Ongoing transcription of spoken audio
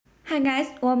guys,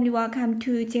 warmly welcome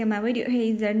to check my video.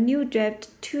 Here is the new draft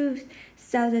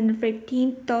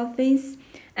 2015 Dolphins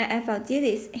NFL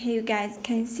jerseys. Here you guys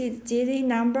can see the jersey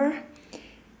number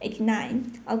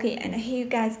 89. Okay, and here you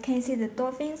guys can see the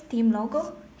Dolphins team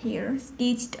logo here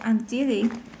stitched on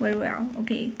jersey very well.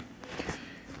 Okay,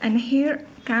 and here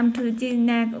come to the jersey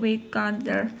neck, we got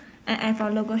the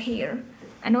NFL logo here,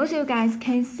 and also you guys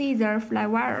can see the fly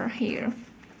wire here,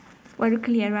 very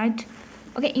clear, right?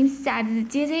 Okay, inside the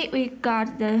jersey we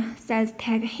got the size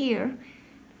tag here,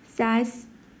 size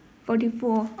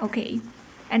 44. Okay,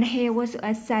 and here was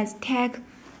a size tag,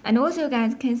 and also you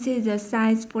guys can see the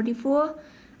size 44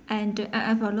 and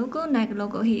NFL logo, Nike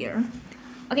logo here.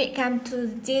 Okay, come to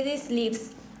the jersey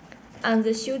sleeves. On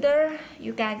the shoulder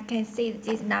you guys can see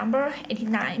the jersey number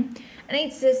 89, and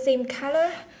it's the same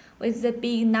color with the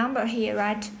big number here,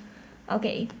 right?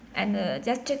 Okay, and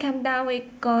just to come down we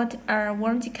got a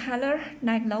orange color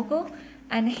Nike logo,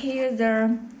 and here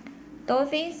the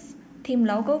Dolphins team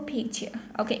logo picture.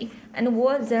 Okay, and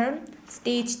was the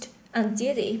stitched on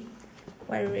jersey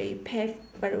very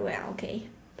well. Okay,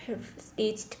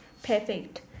 stitched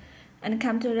perfect. And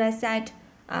come to the right side,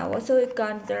 also we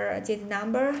got the jersey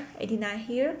number 89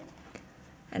 here,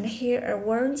 and here a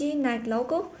orange Nike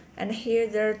logo, and here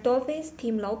the Dolphins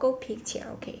team logo picture.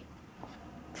 Okay,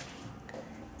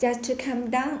 just to come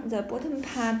down the bottom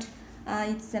part,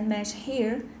 it's a mesh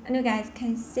here, and you guys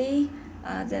can see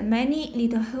the many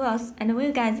little holes, and when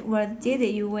you guys wear the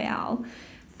jersey you will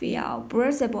feel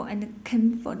breathable and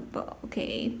comfortable.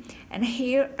 Okay, and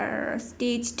here are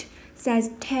stitched size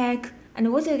tag, and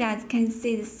also you guys can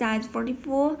see the size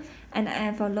 44 and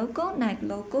NFL logo, Nike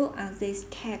logo on this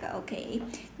tag. Okay,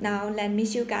 now let me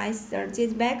show you guys the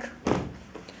jersey back.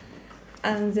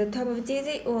 On the top of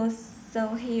jersey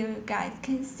also here you guys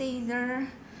can see the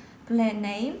player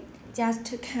name. Just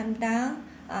to come down,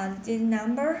 the jersey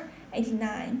number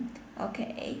 89.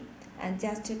 Okay, and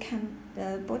just to come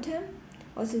the bottom,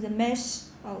 also the mesh.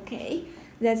 Okay,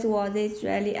 that's what is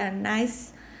really a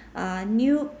nice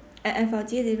new NFL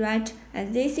jersey, right?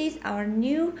 And this is our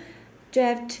new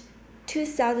draft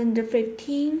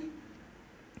 2015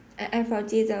 NFL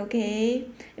jersey. Okay,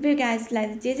 if you guys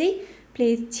like the jersey,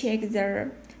 please check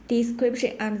the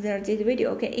description under the jersey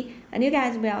video. Okay, and you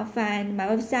guys will find my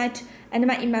website and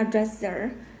my email address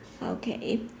there.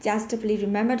 Okay, just please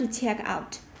remember to check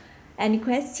out. Any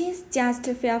questions, just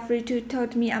feel free to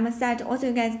talk to me on my site. Also,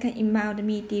 you guys can email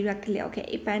me directly.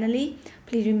 Okay, finally,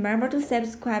 please remember to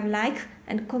subscribe, like,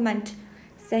 and comment.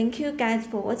 Thank you guys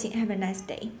for watching. Have a nice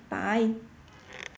day. Bye.